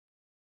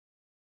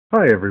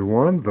Hi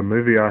everyone, the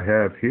movie I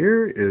have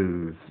here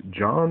is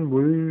John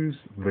Woo's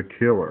The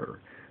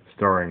Killer,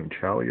 starring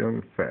Chow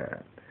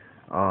Yun-fat.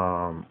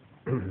 Um,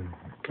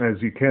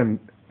 as you can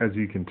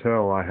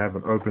tell, I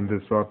haven't opened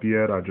this up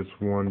yet. I just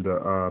wanted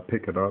to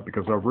pick it up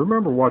because I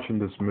remember watching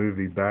this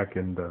movie back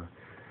in the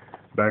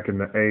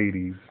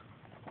 80s,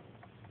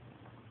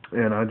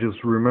 and I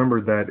just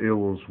remember that it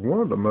was one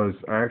of the most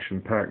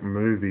action-packed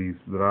movies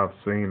that I've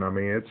seen. I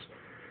mean, it's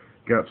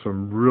got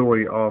some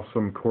really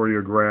awesome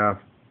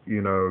choreographed,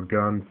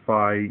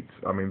 gunfights.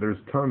 I mean, there's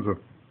tons of,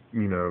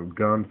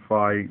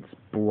 gunfights,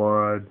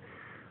 blood.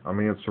 I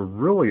mean, it's a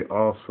really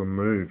awesome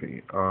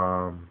movie.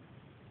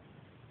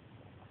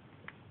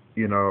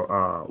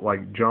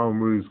 Like John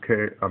Woo's,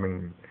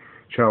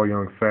 Chow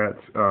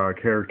Yun-fat's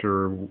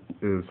character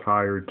is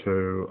hired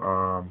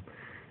to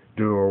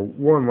do a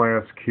one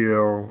last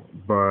kill,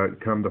 but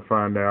come to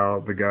find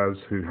out the guys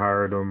who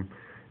hired him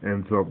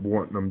ends up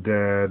wanting him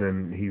dead,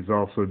 and he's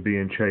also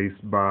being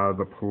chased by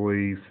the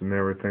police and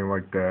everything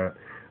like that.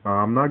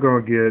 I'm not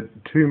going to get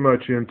too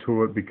much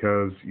into it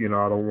because I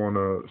don't want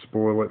to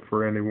spoil it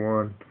for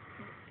anyone.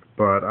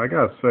 But I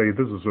gotta say,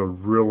 this is a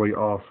really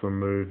awesome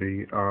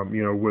movie.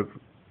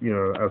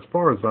 As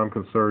far as I'm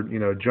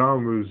concerned,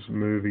 John Woo's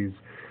movies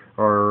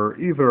are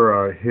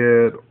either a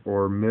hit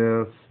or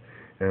miss,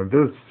 and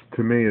this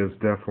to me is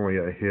definitely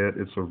a hit.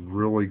 It's a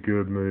really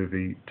good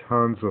movie,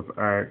 tons of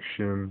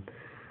action,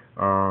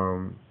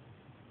 um,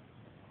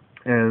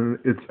 and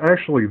it's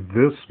actually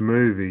this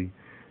movie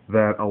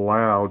that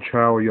allowed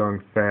Chow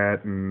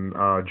Yun-fat and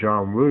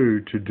John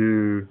Woo to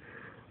do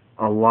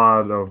a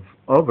lot of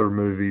other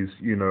movies,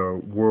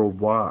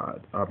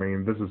 worldwide. I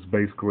mean, this is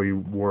basically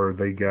where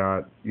they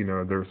got,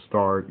 their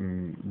start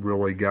and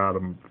really got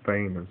them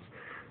famous.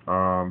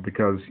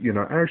 Because,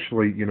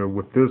 actually,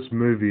 with this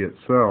movie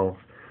itself,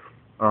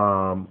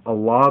 a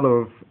lot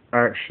of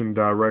action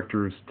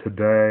directors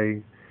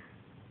today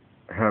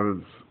has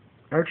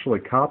actually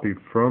copied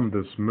from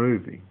this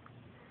movie.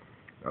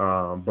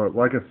 But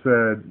like I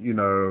said,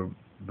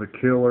 The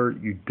Killer,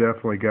 you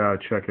definitely gotta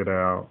check it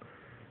out.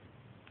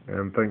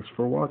 And thanks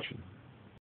for watching.